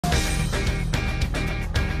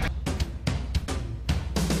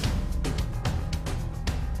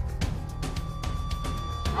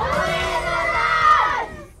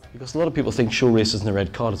Because a lot of people think show racism in the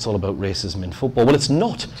red card, it's all about racism in football. Well, it's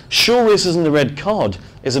not. Show racism in the red card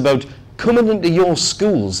is about coming into your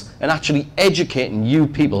schools and actually educating you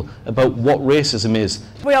people about what racism is.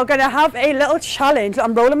 We are going to have a little challenge.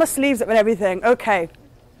 I'm rolling my sleeves up and everything. Okay,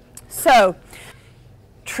 so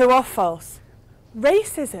true or false?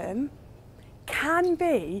 Racism can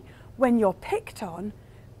be when you're picked on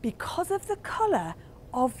because of the colour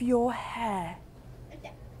of your hair.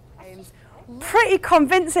 Pretty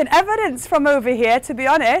convincing evidence from over here, to be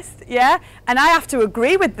honest, yeah? And I have to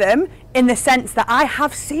agree with them in the sense that I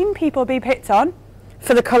have seen people be picked on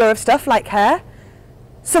for the colour of stuff like hair.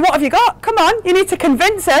 So what have you got? Come on, you need to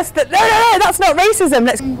convince us that no, that's not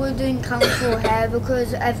racism. We wouldn't count for hair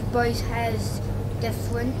because everybody's hair is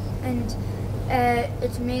different, and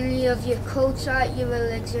it's mainly of your culture, your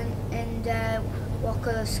religion, and what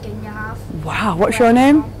colour skin you have. Wow, what's your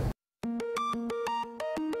name?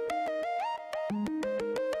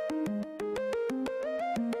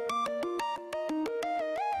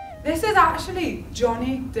 This is actually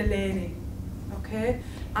Johnny Delaney, okay?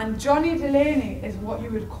 And Johnny Delaney is what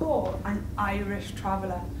you would call an Irish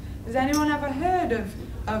traveller. Has anyone ever heard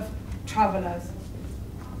of travellers?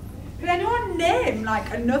 Could anyone name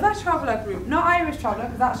like another traveller group? Not Irish traveller,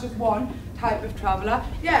 because that's just one type of traveller.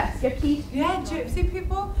 Yes. Gypsy. Yeah, gypsy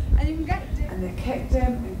people. And you can get and they kicked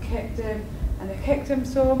him and kicked him and they kicked him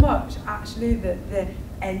so much actually that they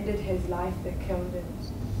ended his life, they killed him.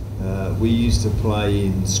 We used to play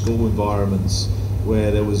in school environments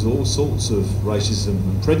where there was all sorts of racism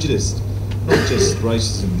and prejudice, not just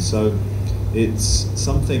racism. So it's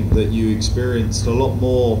something that you experienced a lot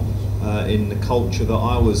more in the culture that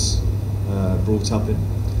I was brought up in.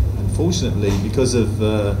 Unfortunately, because of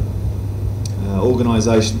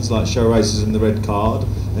organisations like Show Racism the Red Card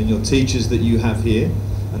and your teachers that you have here,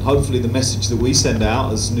 and hopefully the message that we send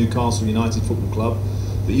out as Newcastle United Football Club,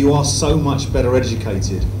 that you are so much better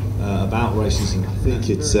educated about racism. I think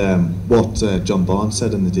it's what John Barnes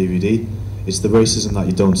said in the DVD. It's the racism that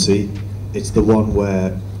you don't see. It's the one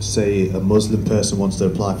where, say, a Muslim person wants to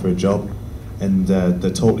apply for a job and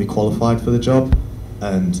they're totally qualified for the job,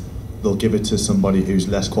 and they'll give it to somebody who's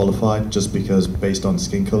less qualified just because based on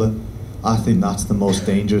skin colour. I think that's the most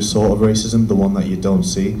dangerous sort of racism, the one that you don't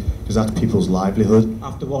see, because that's people's livelihood.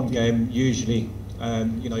 After one game, usually,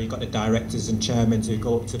 you know, you've got the directors and chairmen who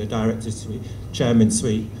go up to the director's suite, chairman's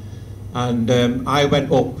suite. And I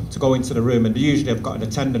went up to go into the room, and usually I've got an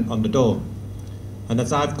attendant on the door. And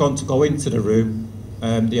as I've gone to go into the room,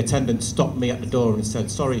 the attendant stopped me at the door and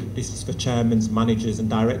said, "Sorry, this is for chairmans, managers and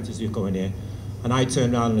directors who go in here." And I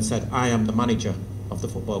turned around and said, "I am the manager of the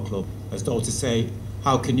football club." As though to say,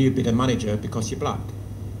 how can you be the manager because you're black?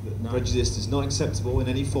 No. Prejudice is not acceptable in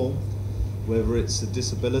any form, whether it's a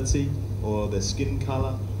disability or their skin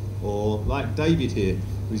colour, or like David here,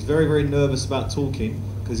 who's very, very nervous about talking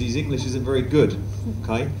because his English isn't very good,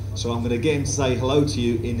 okay? So I'm going to get him to say hello to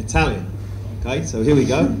you in Italian, okay? So here we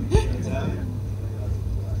go. Italian.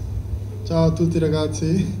 Ciao a tutti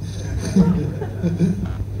ragazzi.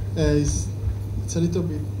 It's a little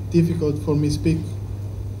bit difficult for me to speak,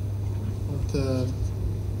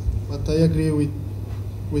 but I agree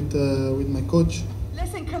with my coach.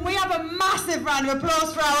 Listen, can we have a massive round of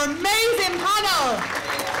applause for our amazing panel?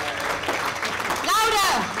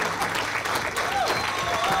 Louder!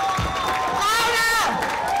 Louder!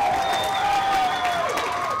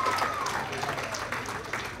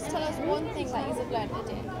 Tell us one thing that you've learned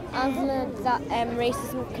today. I've learned that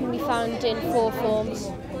racism can be found in 4 forms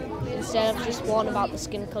instead of just one about the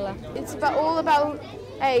skin colour. It's all about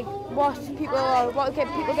what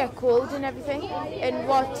people get called and everything, and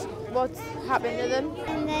what's happened to them.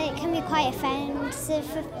 And it can be quite offensive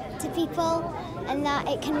to people, and that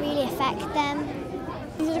it can really affect them.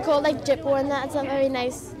 These are called like Jippo, and that's not very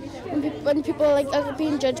nice. When people are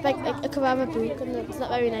being judged by a cover of a book, and it's not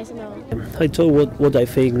very nice at all. I told what I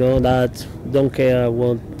think, no, that don't care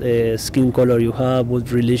what skin color you have,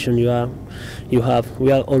 what religion you have.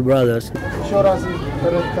 We are all brothers. Show racism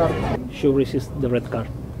the red card. Show racism the red card.